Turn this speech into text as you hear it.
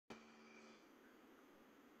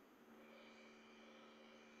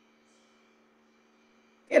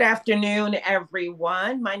Good afternoon,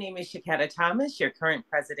 everyone. My name is Shaketta Thomas, your current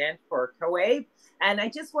president for COABE, and I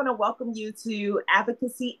just want to welcome you to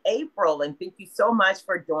Advocacy April. And thank you so much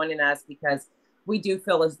for joining us because we do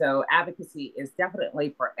feel as though advocacy is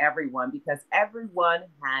definitely for everyone because everyone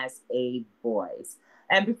has a voice.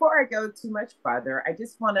 And before I go too much further, I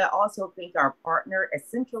just want to also thank our partner,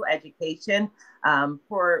 Essential Education,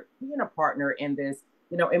 for being a partner in this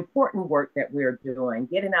important work that we're doing,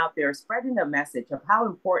 getting out there, spreading the message of how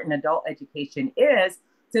important adult education is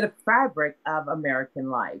to the fabric of American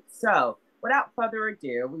life. So without further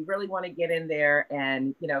ado, we really want to get in there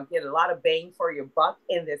and, get a lot of bang for your buck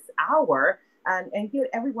in this hour and get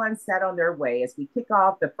everyone set on their way as we kick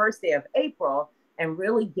off the first day of April and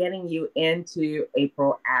really getting you into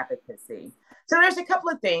April advocacy. So there's a couple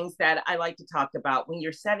of things that I like to talk about when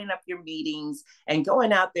you're setting up your meetings and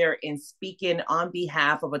going out there and speaking on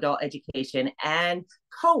behalf of adult education and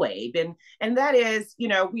COABE. And that is,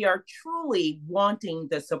 we are truly wanting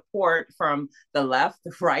the support from the left,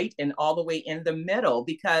 the right, and all the way in the middle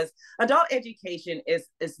because adult education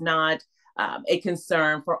is not a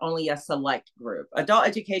concern for only a select group. Adult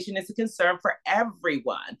education is a concern for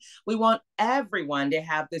everyone. We want everyone to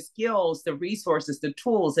have the skills, the resources, the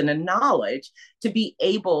tools, and the knowledge to be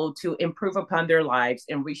able to improve upon their lives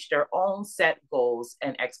and reach their own set goals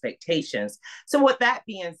and expectations. So with that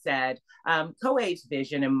being said, COABE's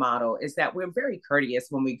vision and model is that we're very courteous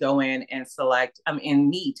when we go in and and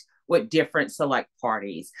meet with different select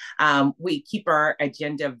parties. We keep our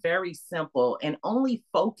agenda very simple and only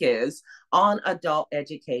focus on adult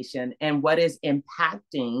education and what is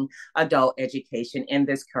impacting adult education in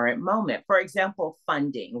this current moment. For example,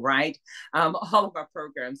 funding, right? All of our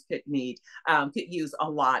programs could use a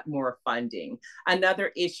lot more funding.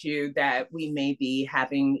 Another issue that we may be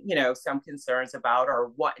having, some concerns about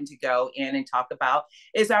or wanting to go in and talk about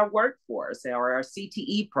is our workforce or our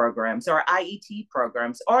CTE programs or IET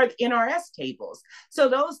programs or NRS tables. So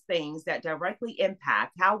those things that directly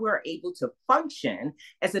impact how we're able to function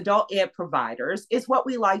as adult ed providers is what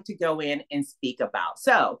we like to go in and speak about.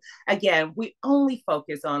 So again, we only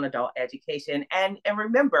focus on adult education. And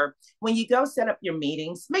remember, when you go set up your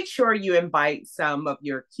meetings, make sure you invite some of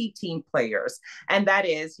your key team players. And that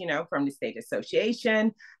is, from the state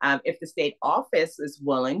association. If the state office is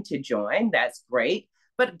willing to join, that's great.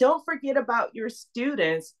 But don't forget about your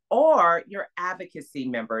students or your advocacy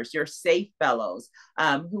members, your SAFE fellows,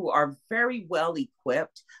 who are very well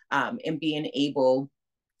equipped in being able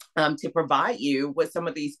to provide you with some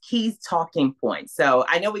of these key talking points. So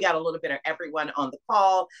I know we got a little bit of everyone on the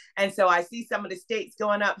call. And so I see some of the states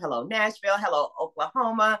going up. Hello, Nashville. Hello,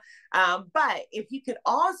 Oklahoma. But if you could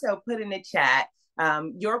also put in the chat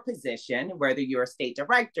your position, whether you're a state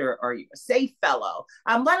director or you're a SAFE fellow,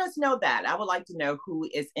 let us know that. I would like to know who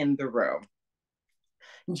is in the room.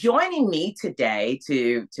 Joining me today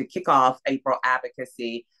to kick off April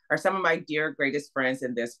Advocacy are some of my dear greatest friends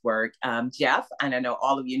in this work, Jeff, and I know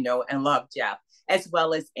all of you know and love Jeff, as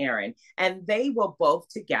well as Erin. And they will both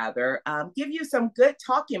together give you some good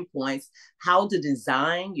talking points, how to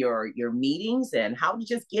design your meetings and how to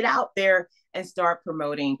just get out there and start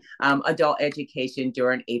promoting adult education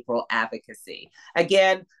during April Advocacy.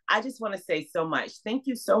 Again, I just want to say so much. Thank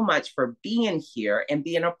you so much for being here and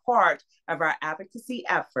being a part of our advocacy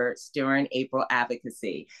efforts during April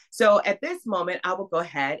Advocacy. So at this moment, I will go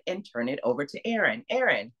ahead and turn it over to Erin.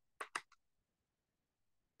 Erin.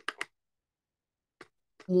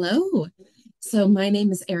 Hello. So my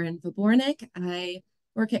name is Erin Vobornik. I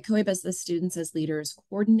work at COABE as the Students as Leaders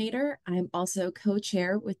Coordinator. I'm also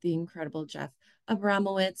co-chair with the incredible Jeff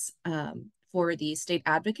Abramowitz for the State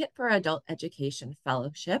Advocate for Adult Education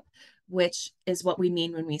Fellowship, which is what we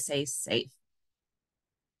mean when we say SAFE.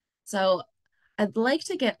 So I'd like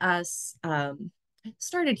to get us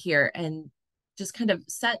started here and just kind of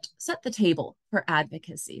set the table for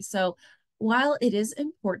advocacy. So while it is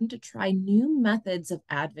important to try new methods of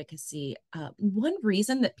advocacy, one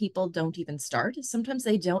reason that people don't even start is sometimes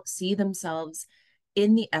they don't see themselves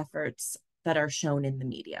in the efforts that are shown in the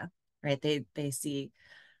media, right? They see,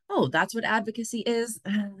 oh, that's what advocacy is.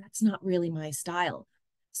 That's not really my style.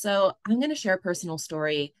 So I'm going to share a personal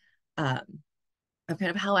story of kind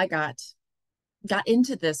of how I got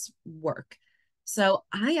into this work. So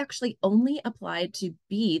I actually only applied to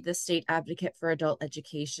be the State Advocate for Adult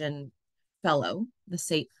Education Fellow, the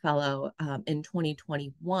SAFE Fellow, in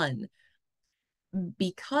 2021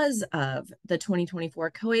 because of the 2024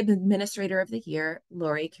 COABE Administrator of the Year,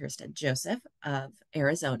 Lori Kirstead Joseph of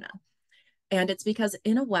Arizona. And it's because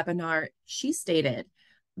in a webinar, she stated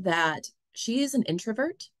that she is an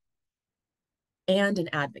introvert and an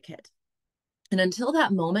advocate. And until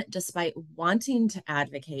that moment, despite wanting to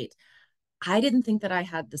advocate, I didn't think that I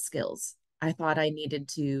had the skills. I thought I needed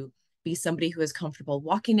to be somebody who is comfortable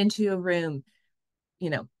walking into a room,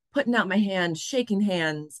 putting out my hand, shaking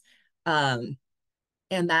hands. Um,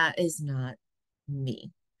 and that is not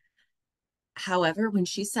me. However, when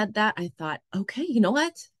she said that, I thought, okay, you know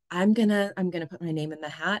what? I'm gonna put my name in the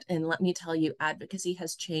hat, and let me tell you, advocacy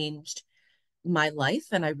has changed my life,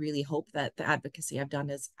 and I really hope that the advocacy I've done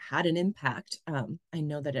has had an impact. I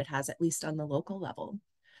know that it has, at least on the local level.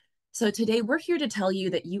 So today we're here to tell you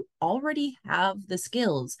that you already have the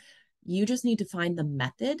skills. You just need to find the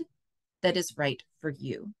method that is right for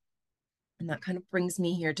you. And that kind of brings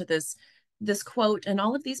me here to this quote and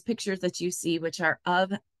all of these pictures that you see, which are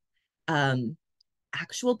of um,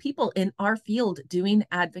 actual people in our field doing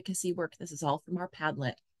advocacy work. This is all from our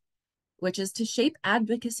Padlet, which is to shape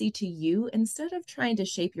advocacy to you instead of trying to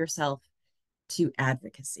shape yourself to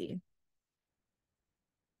advocacy.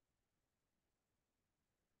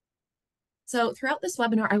 So throughout this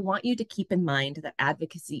webinar, I want you to keep in mind that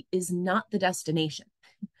advocacy is not the destination,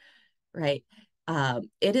 right?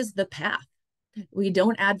 It is the path. We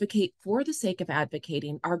don't advocate for the sake of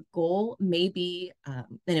advocating. Our goal may be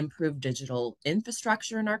an improved digital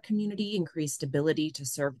infrastructure in our community, increased ability to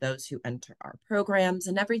serve those who enter our programs,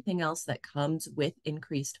 and everything else that comes with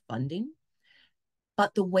increased funding.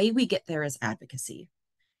 But the way we get there is advocacy,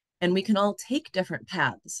 and we can all take different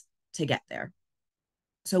paths to get there.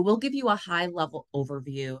 So we'll give you a high-level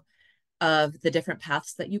overview of the different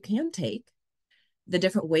paths that you can take, the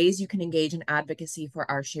different ways you can engage in advocacy for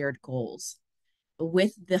our shared goals,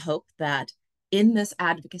 with the hope that in this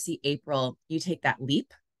Advocacy April, you take that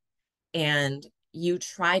leap and you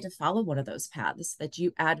try to follow one of those paths, that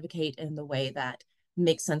you advocate in the way that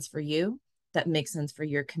makes sense for you, that makes sense for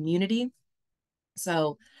your community.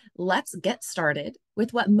 So let's get started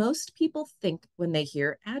with what most people think when they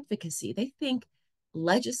hear advocacy. They think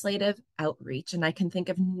legislative outreach, and I can think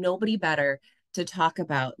of nobody better to talk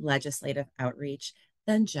about legislative outreach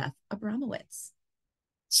than Jeff Abramowitz.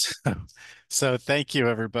 So thank you,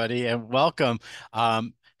 everybody, and welcome.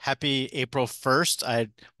 Happy April 1st. I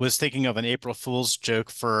was thinking of an April Fool's joke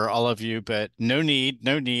for all of you, but no need,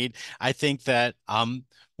 no need. I think that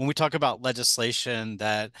when we talk about legislation,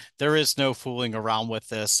 that there is no fooling around with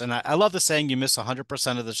this. And I love the saying, you miss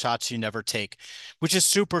 100% of the shots you never take, which is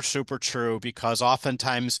super, super true, because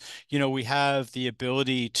oftentimes, we have the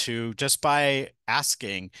ability to, just by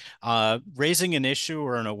asking, raising an issue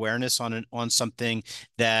or an awareness on something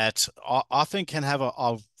that often can have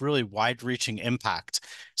a really wide-reaching impact.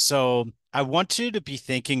 So I want you to be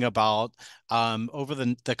thinking about over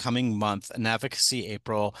the coming month, an Advocacy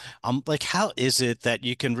April, like how is it that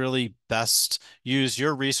you can really best use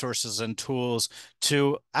your resources and tools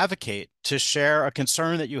to advocate, to share a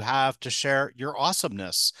concern that you have, to share your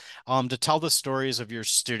awesomeness, to tell the stories of your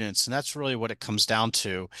students. And that's really what it comes down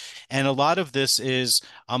to. And a lot of this is,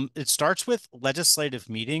 it starts with legislative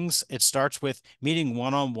meetings. It starts with meeting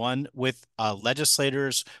one-on-one with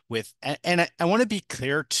legislators, and I want to be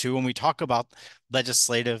clear too, when we talk about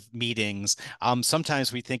legislative meetings,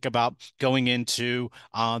 sometimes we think about going into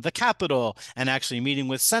the Capitol and actually meeting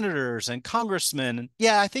with senators and congressmen. And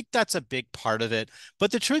yeah, I think that's a big part of it.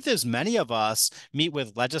 But the truth is, many of us meet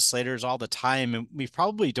with legislators all the time, and we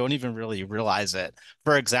probably don't even really realize it.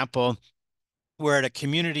 For example, we're at a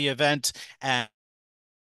community event and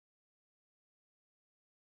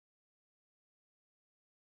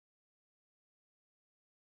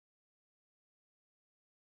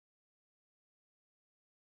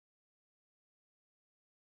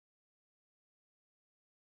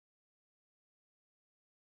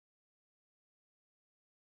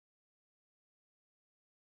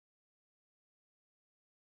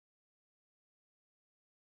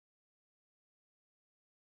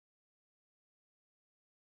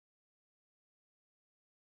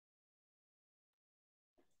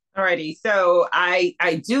Alrighty, so I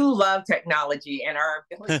do love technology and our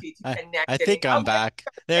ability to I connect and think I'm okay, back.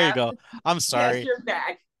 There you yeah, go. I'm yes, sorry. you're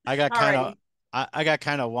back. I got kind of Alrighty, I got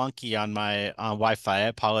kind of wonky on my Wi-Fi. I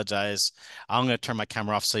apologize. I'm going to turn my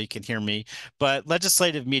camera off so you can hear me. But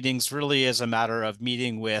legislative meetings really is a matter of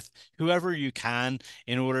meeting with whoever you can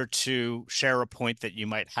in order to share a point that you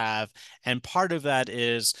might have. And part of that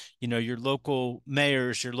is, your local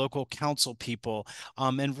mayors, your local council people,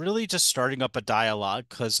 and really just starting up a dialogue,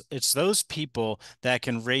 because it's those people that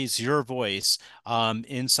can raise your voice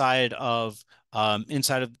inside of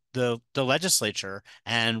the legislature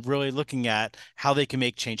and really looking at how they can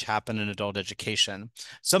make change happen in adult education.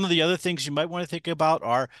 Some of the other things you might want to think about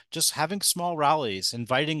are just having small rallies,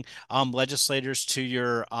 inviting legislators to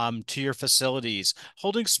your facilities,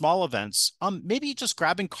 holding small events, maybe just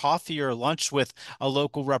grabbing coffee or lunch with a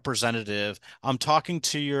local representative, talking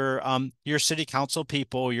to your city council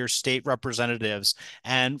people, your state representatives,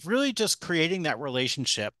 and really just creating that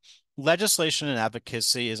relationship. Legislation and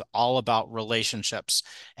advocacy is all about relationships.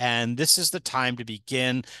 And this is the time to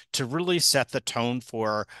begin to really set the tone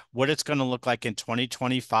for what it's going to look like in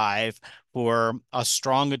 2025 for a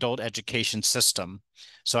strong adult education system.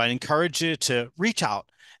 So I encourage you to reach out.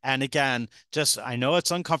 And again, just I know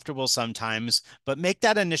it's uncomfortable sometimes, but make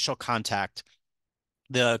that initial contact.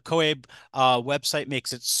 The COABE website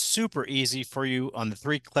makes it super easy for you on the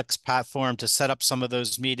 3Clicks platform to set up some of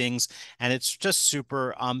those meetings, and it's just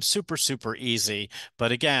super easy.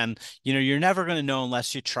 But again, you're never going to know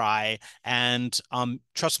unless you try, and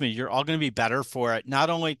trust me, you're all going to be better for it, not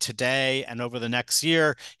only today and over the next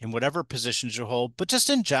year in whatever positions you hold, but just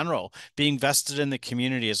in general, being vested in the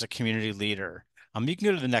community as a community leader. You can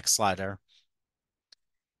go to the next slide there.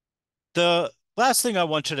 The last thing I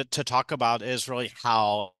want you to talk about is really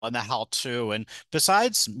how and the how to. And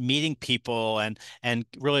besides meeting people and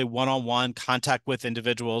really one-on-one contact with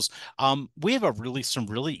individuals, we have some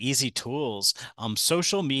really easy tools.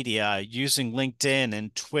 Social media using LinkedIn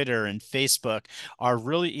and Twitter and Facebook are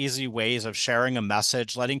really easy ways of sharing a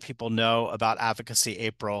message, letting people know about Advocacy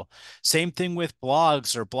April. Same thing with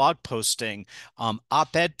blogs or blog posting,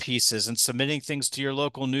 op-ed pieces and submitting things to your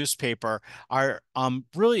local newspaper are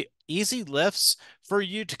really easy lifts for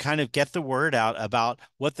you to kind of get the word out about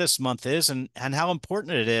what this month is and how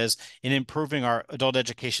important it is in improving our adult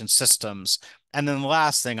education systems. And then the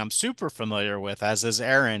last thing I'm super familiar with, as is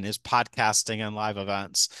Erin, is podcasting and live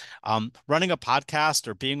events. Running a podcast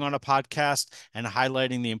or being on a podcast and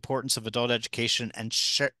highlighting the importance of adult education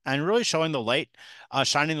and really showing the light,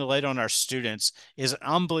 shining the light on our students is an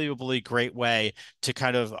unbelievably great way to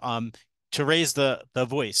kind of to raise the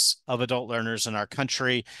voice of adult learners in our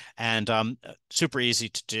country, and super easy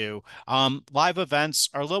to do. Live events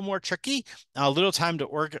are a little more tricky, a little time to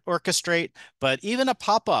orchestrate, but even a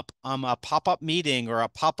pop-up meeting or a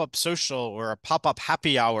pop-up social or a pop-up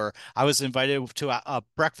happy hour. I was invited to a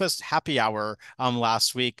breakfast happy hour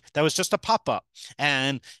last week. That was just a pop-up,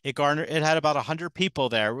 and it had about 100 people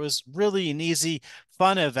there. It was really an easy,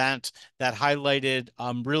 fun event that highlighted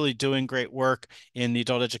really doing great work in the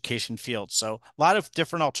adult education field. So a lot of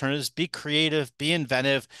different alternatives. Be creative, be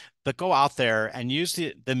inventive, but go out there and use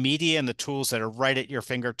the media and the tools that are right at your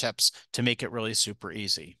fingertips to make it really super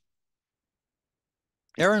easy.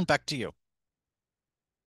 Erin, back to you.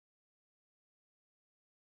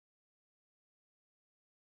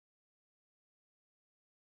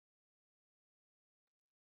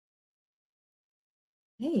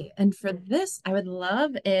 Hey, and for this, I would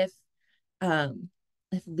love if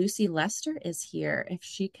Lucy Lester is here, if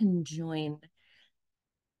she can join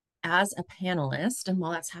as a panelist. And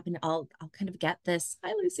while that's happening, I'll kind of get this.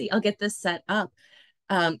 Hi, Lucy. I'll get this set up.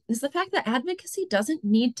 Is the fact that advocacy doesn't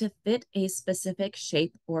need to fit a specific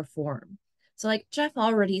shape or form. So, like Jeff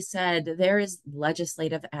already said, there is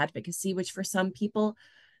legislative advocacy, which for some people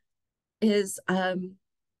is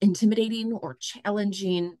intimidating or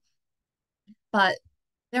challenging, but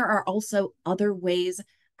there are also other ways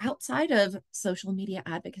outside of social media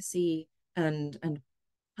advocacy and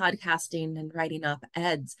podcasting and writing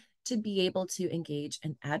op-eds to be able to engage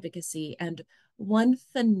in advocacy. And one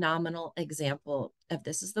phenomenal example of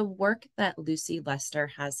this is the work that Lucy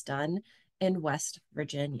Lester has done in West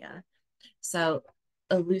Virginia. So,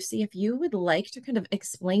 Lucy, if you would like to kind of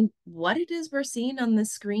explain what it is we're seeing on the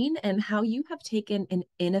screen and how you have taken an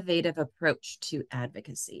innovative approach to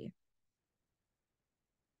advocacy.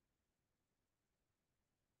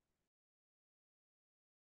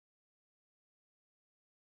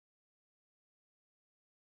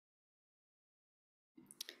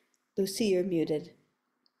 Lucy, you're muted.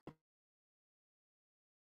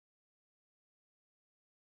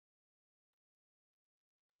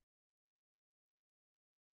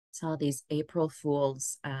 It's all these April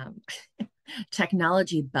Fools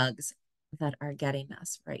technology bugs that are getting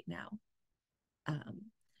us right now.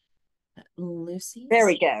 Lucy? There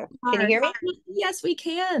we go. Can you hear me? Yes, we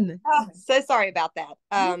can. Oh, so sorry about that.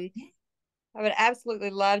 I would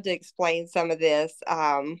absolutely love to explain some of this.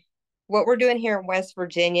 What we're doing here in West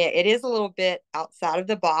Virginia, it is a little bit outside of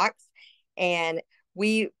the box, and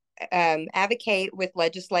we advocate with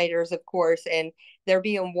legislators, of course, and they're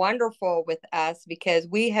being wonderful with us because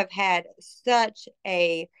we have had such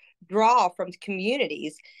a draw from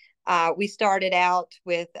communities We started out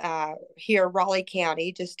with here in Raleigh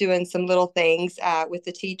County, just doing some little things with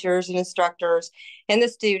the teachers and instructors and the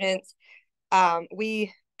students.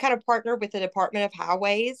 We kind of partnered with the Department of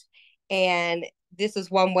Highways, and this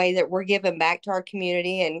is one way that we're giving back to our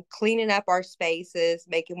community and cleaning up our spaces,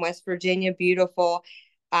 making West Virginia beautiful.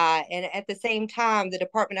 And at the same time, the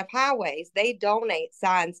Department of Highways, they donate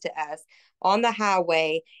signs to us on the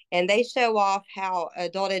highway, and they show off how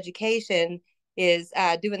adult education is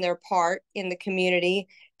doing their part in the community,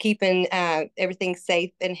 keeping everything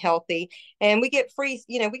safe and healthy. And we get free,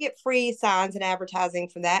 we get free signs and advertising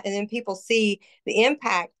from that. And then people see the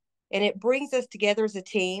impact, and it brings us together as a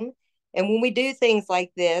team. And when we do things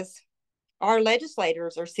like this, our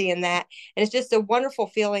legislators are seeing that, and it's just a wonderful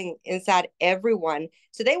feeling inside everyone.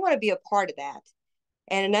 So they want to be a part of that.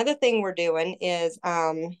 And another thing we're doing is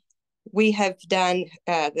we have done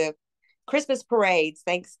the Christmas parades,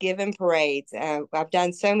 Thanksgiving parades. I've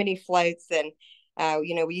done so many floats, and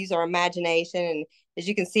we use our imagination. And as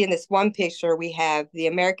you can see in this one picture, we have the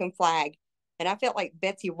American flag. And I felt like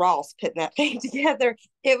Betsy Ross putting that thing together.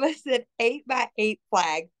 It was an 8x8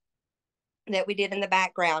 flag that we did in the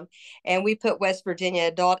background, and we put West Virginia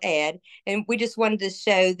Adult Ed, and we just wanted to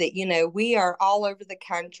show that we are all over the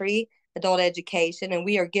country, adult education, and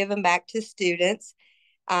we are giving back to students.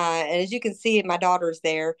 And as you can see, my daughter's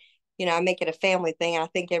there. I make it a family thing. I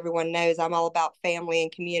think everyone knows I'm all about family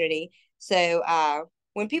and community. So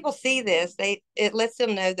when people see this, it lets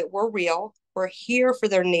them know that we're real. We're here for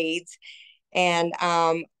their needs, and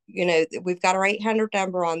we've got our 800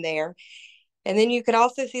 number on there. And then you can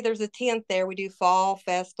also see there's a tent there. We do fall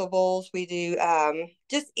festivals. We do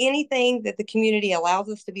just anything that the community allows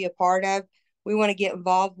us to be a part of. We want to get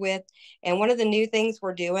involved with. And one of the new things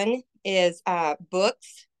we're doing is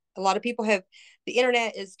books. A lot of people the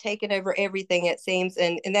internet is taking over everything, it seems.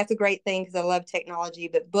 And that's a great thing because I love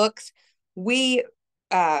technology. But books, we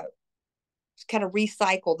kind of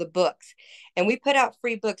recycle the books. And we put out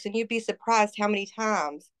free books. And you'd be surprised how many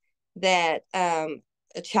times that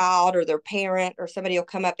a child or their parent or somebody will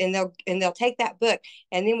come up and they'll take that book,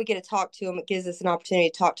 and then we get to talk to them. It gives us an opportunity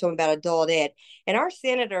to talk to them about adult ed. And our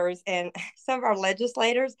senators and some of our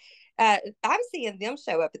legislators, I'm seeing them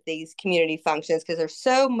show up at these community functions because there's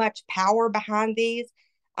so much power behind these.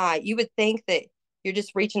 You would think that you're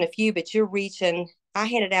just reaching a few, but you're reaching. I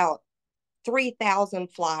handed out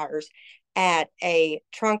 3,000 flyers at a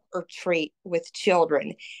trunk or treat with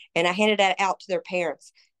children, and I handed that out to their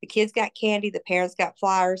parents. The kids got candy, the parents got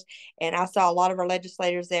flyers, and I saw a lot of our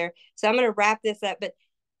legislators there. So I'm going to wrap this up, but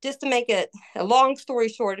just to make it a long story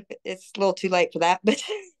short, it's a little too late for that, but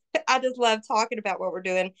I just love talking about what we're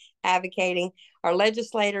doing, advocating. Our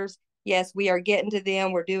legislators, yes, we are getting to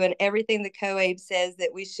them. We're doing everything the COABE says that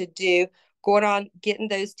we should do, going on getting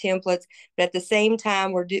those templates, but at the same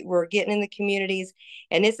time, we're getting in the communities,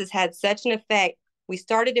 and this has had such an effect. We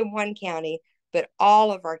started in one county, but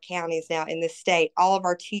all of our counties now in the state, all of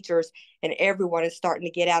our teachers and everyone is starting to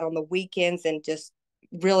get out on the weekends and just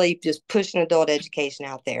really just pushing adult education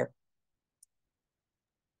out there.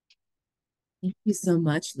 Thank you so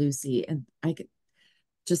much, Lucy. And I could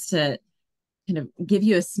just to kind of give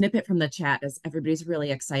you a snippet from the chat as everybody's really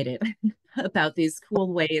excited about these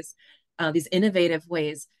cool ways, these innovative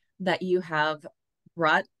ways that you have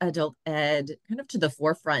brought adult ed kind of to the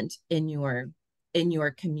forefront in your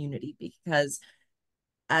community, because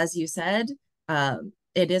as you said,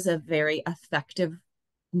 it is a very effective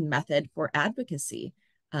method for advocacy.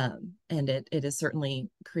 And it is certainly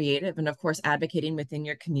creative. And of course, advocating within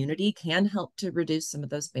your community can help to reduce some of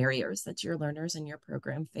those barriers that your learners in your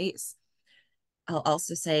program face. I'll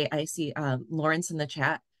also say, I see Lawrence in the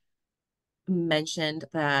chat mentioned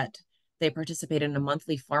that they participate in a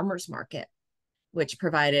monthly farmers market, which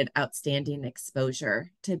provided outstanding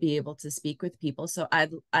exposure to be able to speak with people. So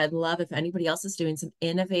I'd love if anybody else is doing some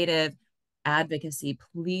innovative advocacy,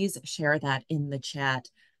 please share that in the chat.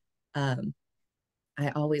 I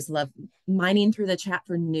always love mining through the chat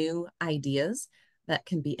for new ideas that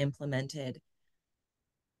can be implemented.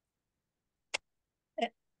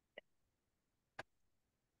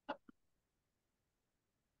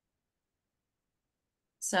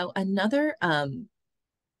 So another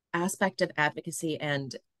aspect of advocacy,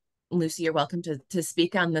 and Lucy, you're welcome to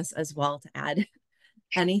speak on this as well, to add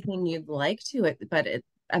anything you'd like to it. But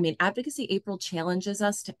Advocacy April challenges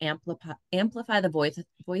us to amplify the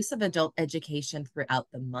voice of adult education throughout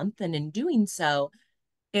the month. And in doing so,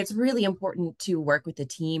 it's really important to work with a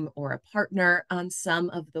team or a partner on some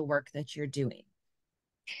of the work that you're doing.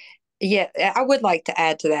 Yeah, I would like to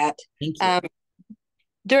add to that. Thank you.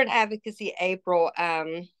 During Advocacy April,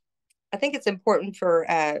 I think it's important for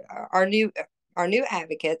our new our new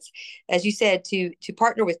advocates, as you said, to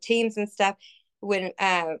partner with teams and stuff. When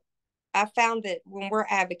I found that when we're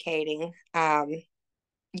advocating,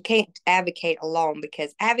 you can't advocate alone,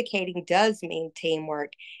 because advocating does mean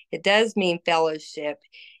teamwork. It does mean fellowship.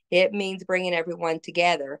 It means bringing everyone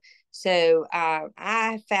together. So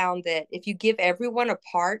I found that if you give everyone a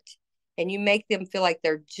part and you make them feel like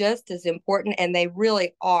they're just as important, and they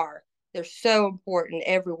really are, they're so important,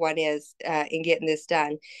 everyone is, in getting this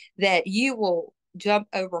done, that you will jump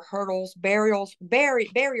over hurdles, barriers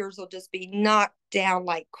will just be knocked down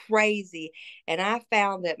like crazy. And I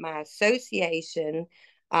found that my association,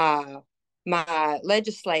 my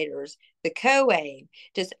legislators, the COAB,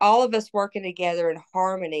 just all of us working together in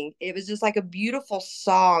harmony. It was just like a beautiful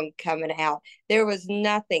song coming out. There was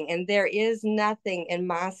nothing, and there is nothing in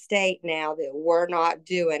my state now that we're not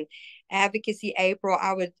doing. Advocacy April,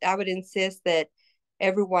 I would insist that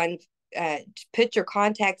everyone put your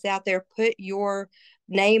contacts out there, put your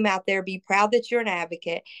name out there, be proud that you're an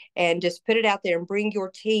advocate, and just put it out there and bring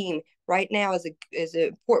your team. Right now is an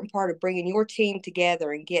important part of bringing your team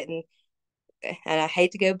together and getting, and I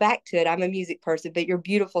hate to go back to it, I'm a music person, but your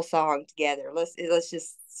beautiful song together. Let's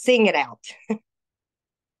just sing it out.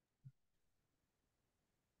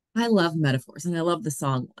 I love metaphors, and I love the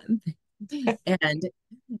song one. And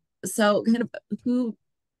so kind of who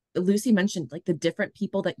Lucy mentioned, like the different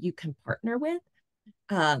people that you can partner with,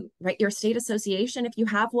 right? Your state association, if you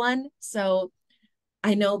have one. So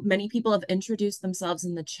I know many people have introduced themselves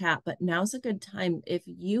in the chat, but now's a good time. If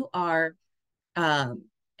you are um,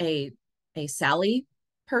 a Sally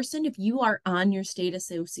person, if you are on your state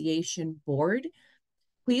association board,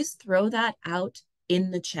 please throw that out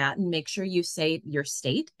in the chat and make sure you say your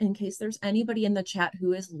state, in case there's anybody in the chat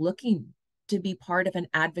who is looking to be part of an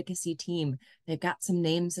advocacy team. They've got some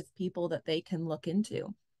names of people that they can look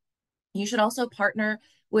into. You should also partner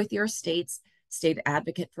with your state's State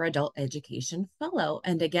Advocate for Adult Education Fellow.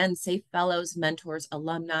 And again, say fellows, mentors,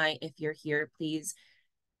 alumni. If you're here, please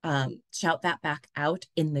shout that back out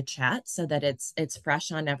in the chat so that it's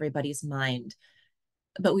fresh on everybody's mind.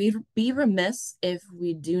 But we'd be remiss if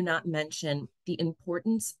we do not mention the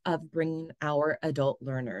importance of bringing our adult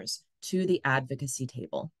learners to the advocacy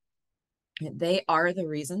table. They are the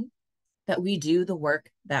reason that we do the work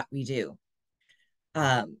that we do.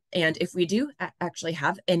 And if we do actually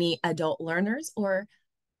have any adult learners or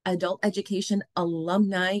adult education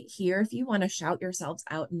alumni here, if you want to shout yourselves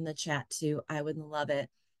out in the chat too, I would love it.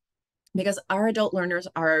 Because our adult learners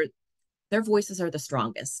their voices are the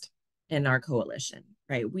strongest in our coalition,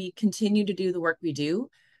 right? We continue to do the work we do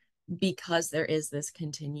because there is this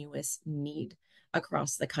continuous need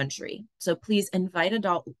across the country. So please invite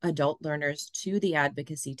adult learners to the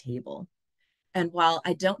advocacy table. And while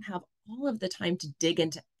I don't have all of the time to dig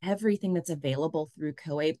into everything that's available through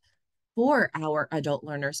COAB for our adult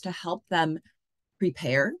learners to help them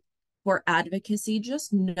prepare for advocacy,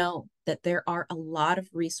 just know that there are a lot of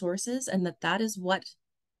resources, and that is what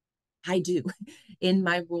I do in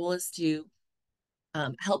my role, is to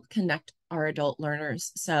help connect our adult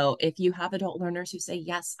learners. So if you have adult learners who say,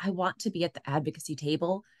 yes, I want to be at the advocacy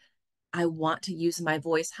table, I want to use my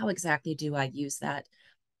voice, how exactly do I use that?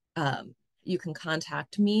 You can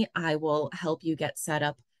contact me. I will help you get set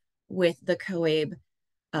up with the COAB,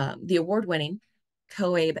 the award-winning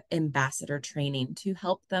COAB ambassador training to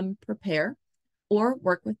help them prepare or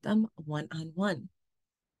work with them one-on-one.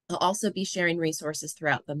 I'll also be sharing resources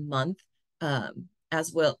throughout the month,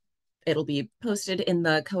 as will. It'll be posted in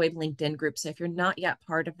the COAB LinkedIn group. So if you're not yet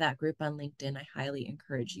part of that group on LinkedIn, I highly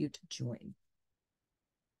encourage you to join.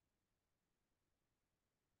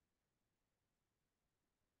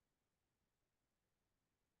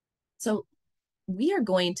 So we are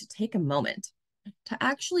going to take a moment to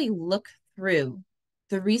actually look through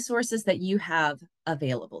the resources that you have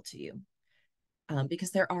available to you, because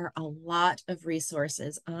there are a lot of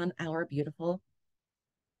resources on our beautiful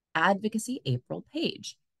Advocacy April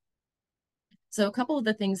page. So a couple of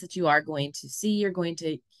the things that you are going to see, you're going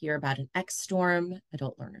to hear about an X-Storm,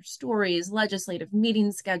 adult learner stories, legislative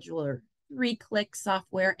meeting scheduler, 3-click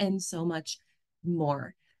software, and so much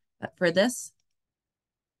more. But for this,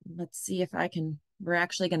 let's see if we're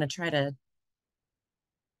actually going to try to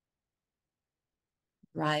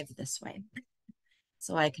drive this way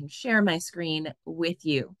so I can share my screen with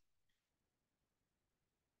you.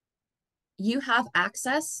 You have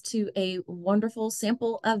access to a wonderful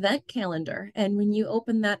sample event calendar. And when you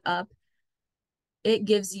open that up, it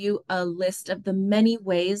gives you a list of the many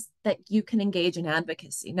ways that you can engage in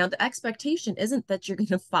advocacy. Now, the expectation isn't that you're going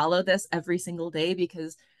to follow this every single day,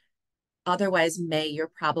 because otherwise,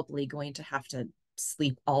 you're probably going to have to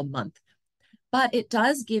sleep all month. But it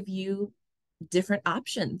does give you different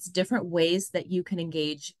options, different ways that you can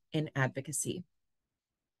engage in advocacy,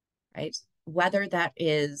 right? Whether that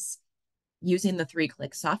is using the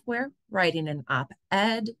 3-click software, writing an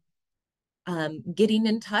op-ed, getting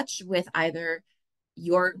in touch with either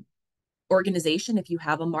your organization, if you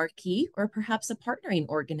have a marquee, or perhaps a partnering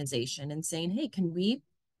organization and saying, hey, can we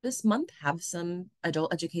this month have some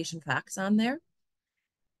adult education facts on there?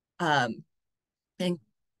 And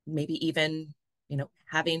maybe even,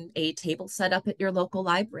 having a table set up at your local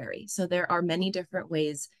library. So there are many different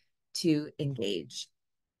ways to engage.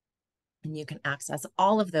 And you can access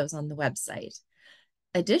all of those on the website.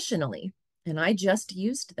 Additionally, and I just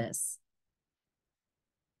used this,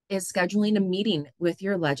 is scheduling a meeting with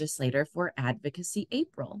your legislator for Advocacy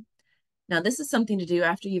April. Now, this is something to do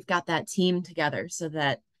after you've got that team together so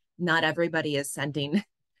that not everybody is sending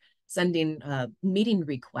meeting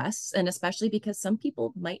requests, and especially because some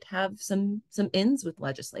people might have some ins with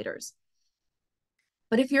legislators.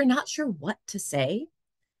 But if you're not sure what to say,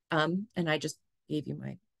 and I just gave you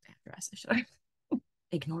my address, I should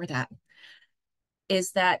ignore that,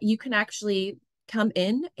 is that you can actually come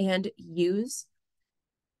in and use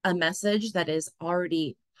a message that is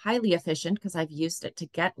already highly efficient, because I've used it to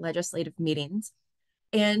get legislative meetings,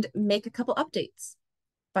 and make a couple updates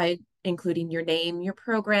by including your name, your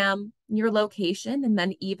program, your location, and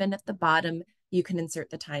then even at the bottom, you can insert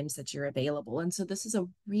the times that you're available. And so this is a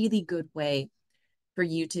really good way for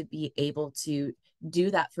you to be able to do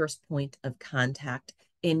that first point of contact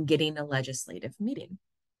in getting a legislative meeting.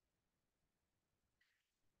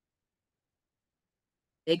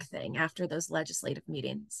 Big thing after those legislative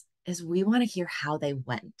meetings is we want to hear how they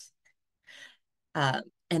went.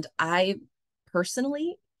 And I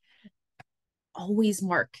personally always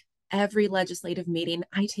mark every legislative meeting.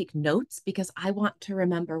 I take notes because I want to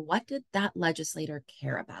remember, what did that legislator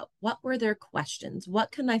care about? What were their questions?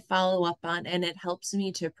 What can I follow up on? And it helps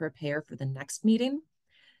me to prepare for the next meeting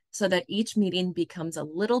so that each meeting becomes a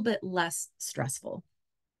little bit less stressful.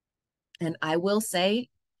 And I will say,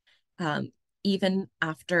 even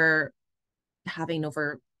after having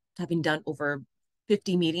done over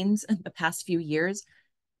 50 meetings in the past few years,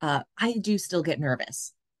 I do still get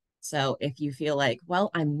nervous. So if you feel like,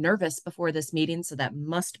 well, I'm nervous before this meeting, so that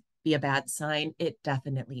must be a bad sign, it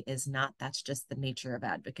definitely is not. That's just the nature of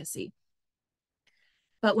advocacy.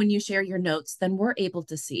 But when you share your notes, then we're able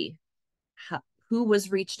to see who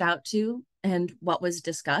was reached out to and what was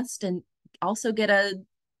discussed, and also get a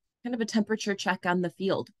kind of a temperature check on the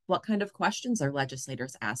field. What kind of questions are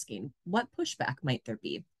legislators asking? What pushback might there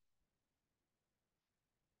be?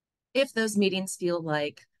 If those meetings feel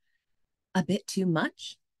like a bit too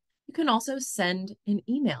much, you can also send an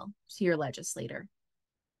email to your legislator.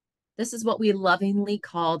 This is what we lovingly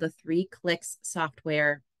call the 3 clicks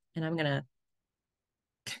software. And I'm going to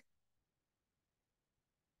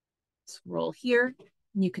scroll here.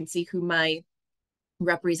 You can see who my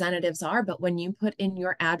representatives are, but when you put in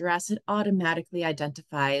your address, it automatically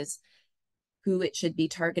identifies who it should be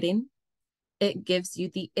targeting. It gives you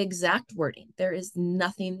the exact wording. There is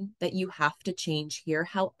nothing that you have to change here.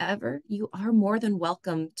 However, you are more than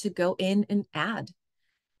welcome to go in and add,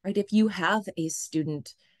 right? If you have a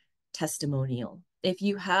student testimonial, if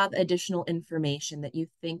you have additional information that you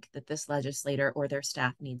think that this legislator or their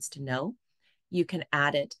staff needs to know, you can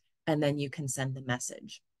add it, and then you can send the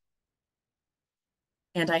message.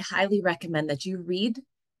 And I highly recommend that you read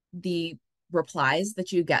the replies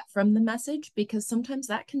that you get from the message, because sometimes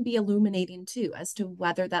that can be illuminating too, as to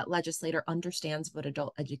whether that legislator understands what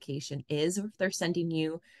adult education is, or if they're sending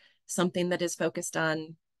you something that is focused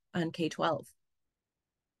on K-12.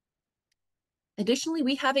 Additionally,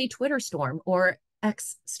 we have a Twitter storm, or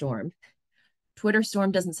X storm. Twitter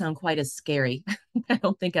storm doesn't sound quite as scary, I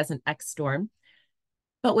don't think, as an X storm.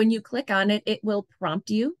 But when you click on it, it will prompt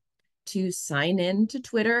you to sign in to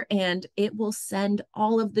Twitter, and it will send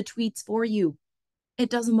all of the tweets for you. It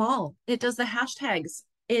does them all. It does the hashtags.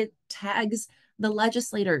 It tags the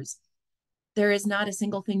legislators. There is not a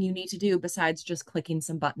single thing you need to do besides just clicking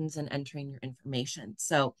some buttons and entering your information.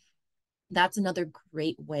 So that's another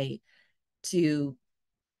great way to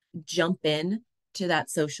jump in to that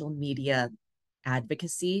social media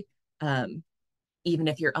advocacy, even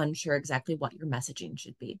if you're unsure exactly what your messaging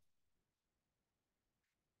should be.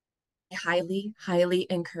 I highly, highly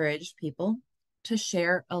encourage people to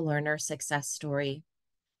share a learner success story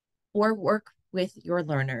or work with your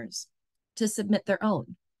learners to submit their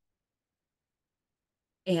own.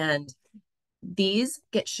 And these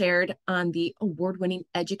get shared on the award-winning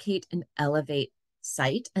Educate and Elevate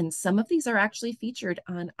site. And some of these are actually featured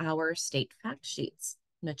on our state fact sheets,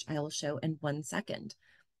 which I will show in 1 second.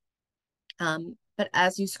 But But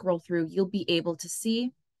as you scroll through, you'll be able to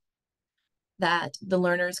see that the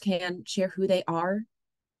learners can share who they are,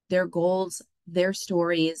 their goals, their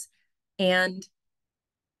stories, and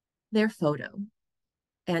their photo,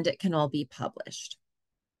 and it can all be published.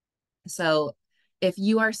 So if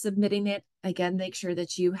you are submitting it, again, make sure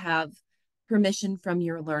that you have permission from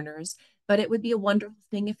your learners. But it would be a wonderful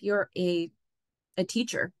thing if you're a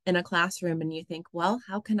teacher in a classroom and you think, well,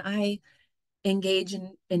 how can I engage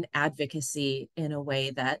in advocacy in a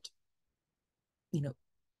way that, you know,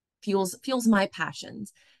 fuels my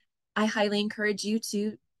passions? I highly encourage you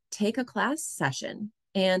to take a class session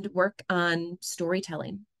and work on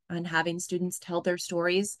storytelling, on having students tell their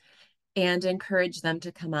stories, and encourage them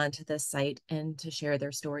to come onto this site and to share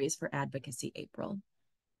their stories for Advocacy April.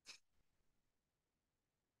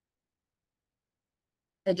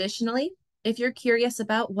 Additionally, if you're curious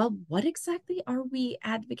about, well, what exactly are we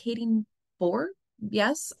advocating for?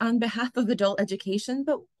 Yes, on behalf of adult education,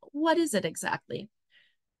 but what is it exactly?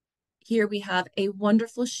 Here we have a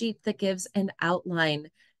wonderful sheet that gives an outline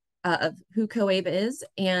of who COABE is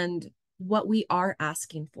and what we are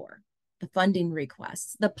asking for, the funding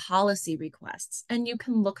requests, the policy requests, and you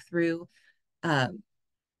can look through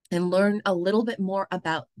and learn a little bit more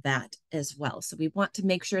about that as well. So we want to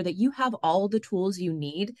make sure that you have all the tools you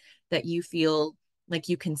need, that you feel like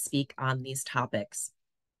you can speak on these topics.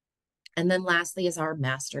 And then lastly is our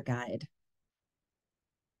master guide.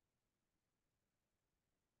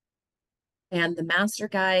 And the master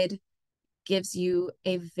guide gives you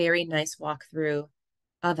a very nice walkthrough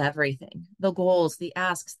of everything, the goals, the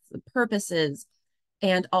asks, the purposes,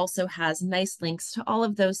 and also has nice links to all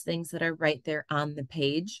of those things that are right there on the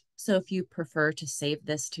page. So if you prefer to save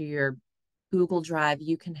this to your Google Drive,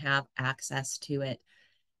 you can have access to it.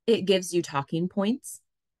 It gives you talking points,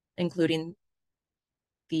 including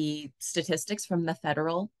the statistics from the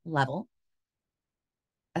federal level,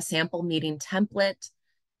 a sample meeting template.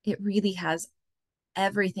 It really has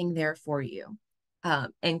everything there for you,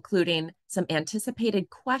 including some anticipated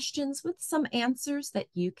questions with some answers that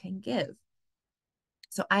you can give.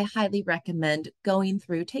 So I highly recommend going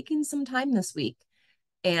through, taking some time this week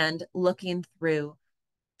and looking through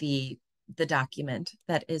the document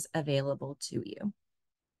that is available to you.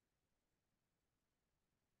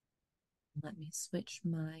 Let me switch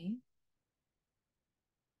my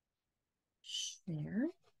share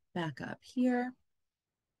back up here.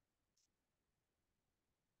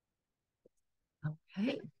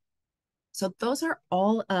 Okay. So those are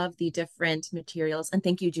all of the different materials. And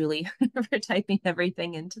thank you, Julie, for typing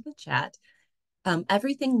everything into the chat.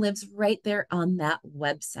 Everything lives right there on that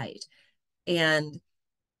website. And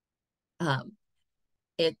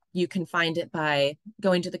you can find it by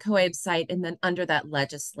going to the COABE site and then under that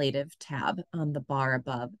legislative tab on the bar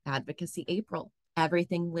above Advocacy April.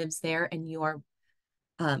 Everything lives there, and you are,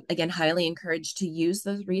 again, highly encouraged to use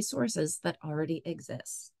those resources that already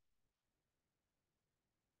exist.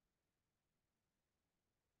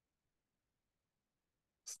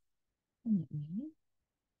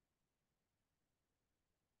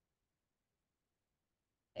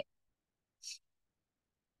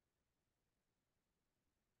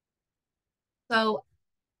 So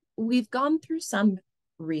we've gone through some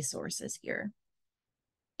resources here,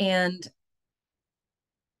 and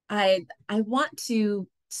I want to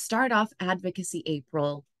start off Advocacy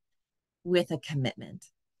April with a commitment.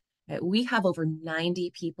 We have over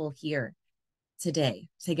 90 people here today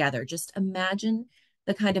together. Just imagine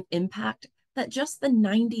the kind of impact that just the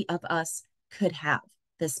 90 of us could have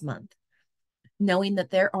this month, knowing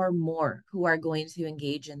that there are more who are going to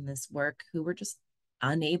engage in this work who were just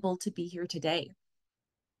unable to be here today.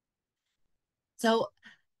 So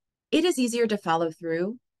it is easier to follow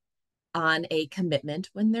through on a commitment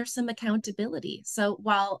when there's some accountability. So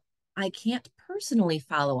while I can't personally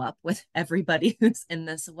follow up with everybody who's in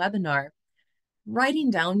this webinar, writing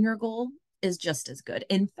down your goal is just as good.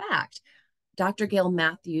 In fact, Dr. Gail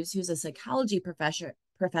Matthews, who's a psychology professor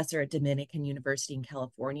at Dominican University in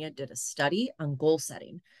California, did a study on goal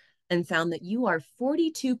setting and found that you are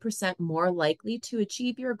 42% more likely to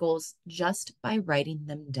achieve your goals just by writing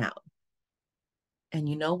them down. And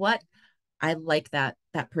you know what? I like that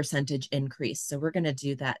percentage increase. So we're going to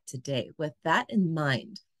do that today. With that in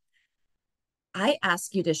mind, I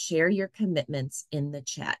ask you to share your commitments in the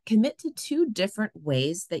chat. Commit to 2 different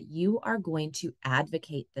ways that you are going to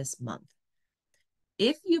advocate this month.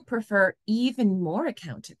 If you prefer even more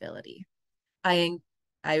accountability,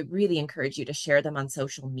 I really encourage you to share them on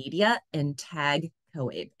social media and tag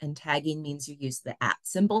COABE. And tagging means you use the @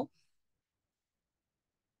 symbol.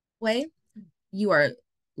 Way you are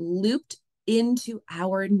looped into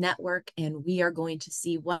our network, and we are going to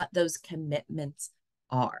see what those commitments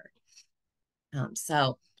are.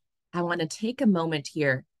 So I want to take a moment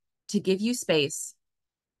here to give you space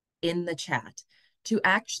in the chat to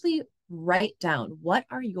actually write down what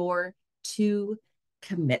are your 2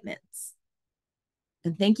 commitments.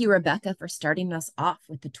 And thank you, Rebecca, for starting us off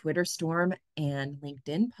with the Twitter storm and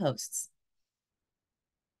LinkedIn posts.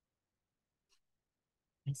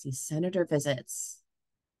 I see senator visits.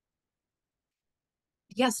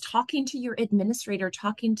 Yes, talking to your administrator,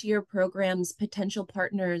 talking to your program's potential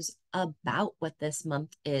partners about what this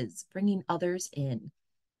month is, bringing others in.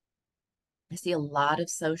 I see a lot of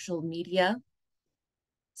social media,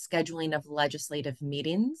 scheduling of legislative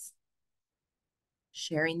meetings,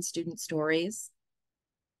 sharing student stories.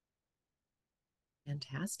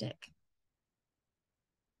 Fantastic.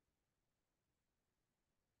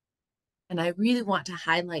 And I really want to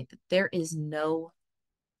highlight that there is no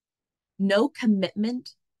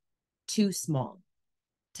commitment too small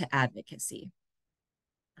to advocacy.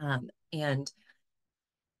 And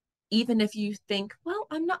even if you think, well,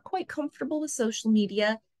 I'm not quite comfortable with social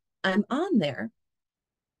media, I'm on there.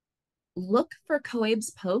 Look for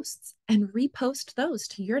COABE's posts and repost those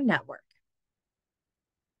to your network.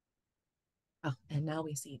 Oh, and now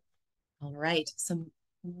we see, all right, some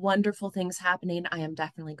wonderful things happening. I am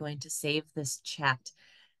definitely going to save this chat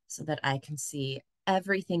so that I can see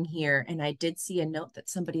everything here. And I did see a note that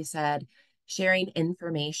somebody said sharing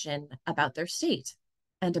information about their state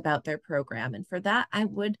and about their program. And for that,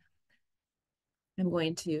 I'm going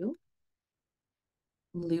to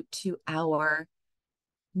loop to our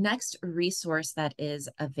next resource that is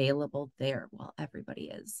available there while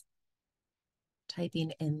everybody is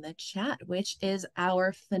typing in the chat, which is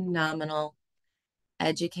our phenomenal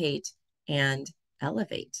Educate and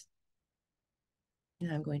Elevate.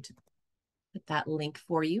 And I'm going to put that link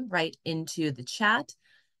for you right into the chat.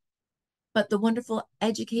 But the wonderful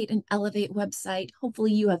Educate and Elevate website,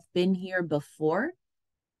 hopefully you have been here before.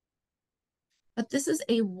 But this is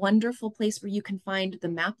a wonderful place where you can find the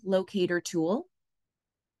map locator tool.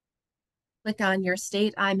 Click on your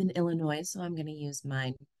state. I'm in Illinois, so I'm going to use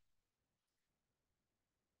mine.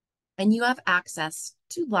 And you have access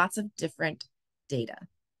to lots of different data.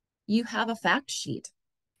 You have a fact sheet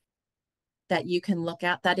that you can look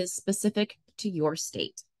at that is specific to your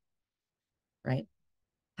state, right?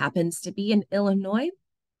 Happens to be in Illinois,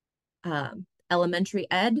 elementary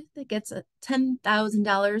ed that gets a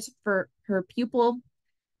 $10,000 per pupil.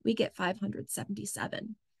 We get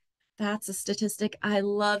 577. That's a statistic I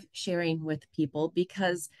love sharing with people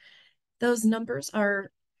because those numbers are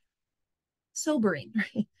sobering,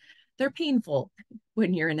 right? They're painful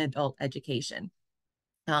when you're in adult education.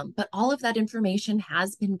 But all of that information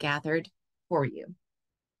has been gathered for you,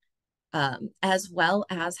 as well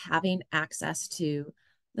as having access to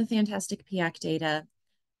the fantastic PIAC data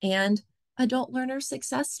and adult learner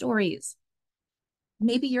success stories.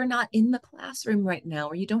 Maybe you're not in the classroom right now,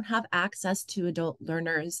 or you don't have access to adult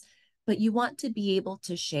learners, but you want to be able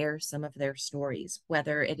to share some of their stories,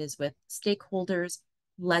 whether it is with stakeholders,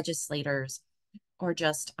 legislators, or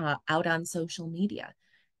just out on social media.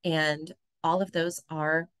 And all of those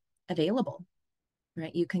are available,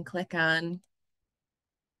 right? You can click on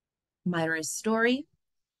Myra's story,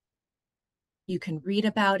 you can read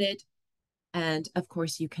about it, and of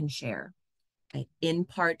course you can share. Right? In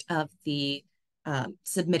part of the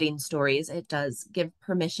submitting stories, it does give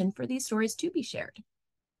permission for these stories to be shared.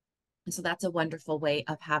 And so that's a wonderful way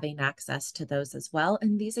of having access to those as well.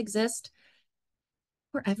 And these exist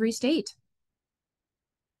for every state,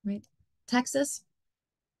 right? Texas,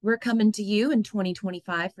 we're coming to you in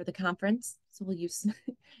 2025 for the conference. So we'll use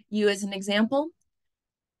you as an example.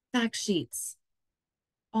 Fact sheets,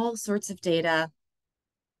 all sorts of data,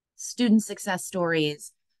 student success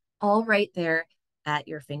stories, all right there at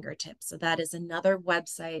your fingertips. So that is another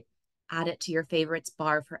website. Add it to your favorites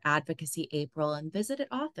bar for Advocacy April and visit it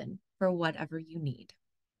often for whatever you need.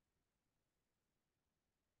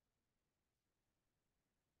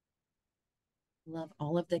 Love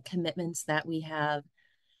all of the commitments that we have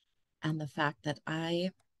and the fact that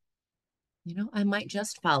I might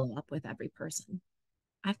just follow up with every person.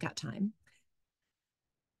 I've got time.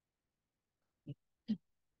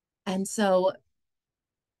 And so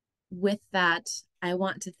with that, I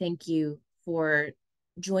want to thank you for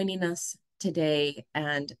joining us today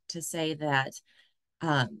and to say that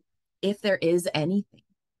if there is anything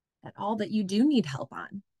at all that you do need help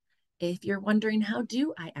on, if you're wondering, how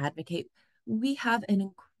do I advocate? We have an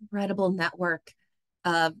incredible network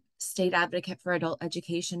of State Advocate for Adult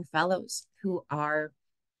Education fellows who are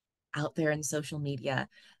out there in social media.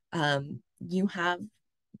 You have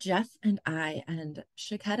Jeff and I and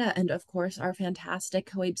Shaketta and of course our fantastic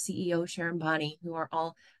COABE CEO Sharon Bonney, who are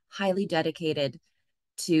all highly dedicated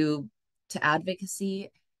to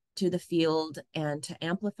advocacy, to the field, and to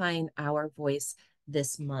amplifying our voice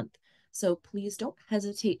this month. So please don't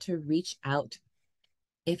hesitate to reach out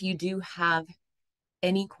if you do have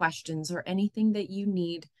any questions or anything that you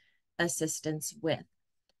need assistance with.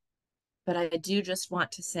 But I do just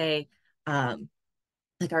want to say,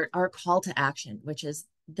 like our call to action, which is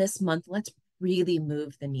this month, let's really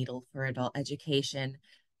move the needle for adult education,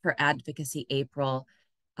 for Advocacy April,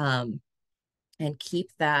 and keep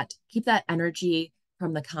that energy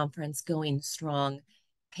from the conference going strong,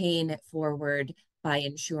 paying it forward by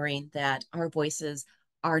ensuring that our voices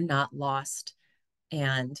are not lost.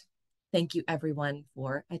 And thank you everyone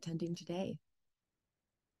for attending today.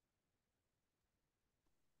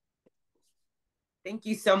 Thank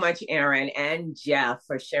you so much, Erin and Jeff,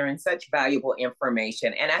 for sharing such valuable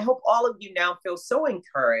information. And I hope all of you now feel so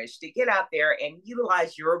encouraged to get out there and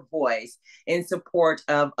utilize your voice in support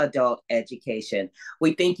of adult education.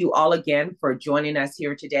 We thank you all again for joining us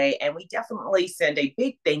here today. And we definitely send a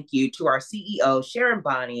big thank you to our CEO, Sharon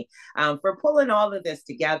Bonney, for pulling all of this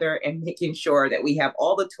together and making sure that we have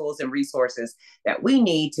all the tools and resources that we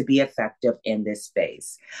need to be effective in this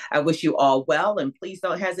space. I wish you all well, and please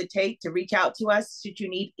don't hesitate to reach out to us should you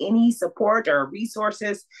need any support or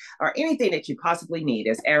resources or anything that you possibly need.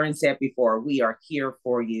 As Erin said before, we are here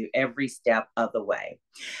for you every step of the way.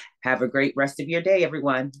 Have a great rest of your day,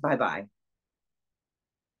 everyone. Bye-bye.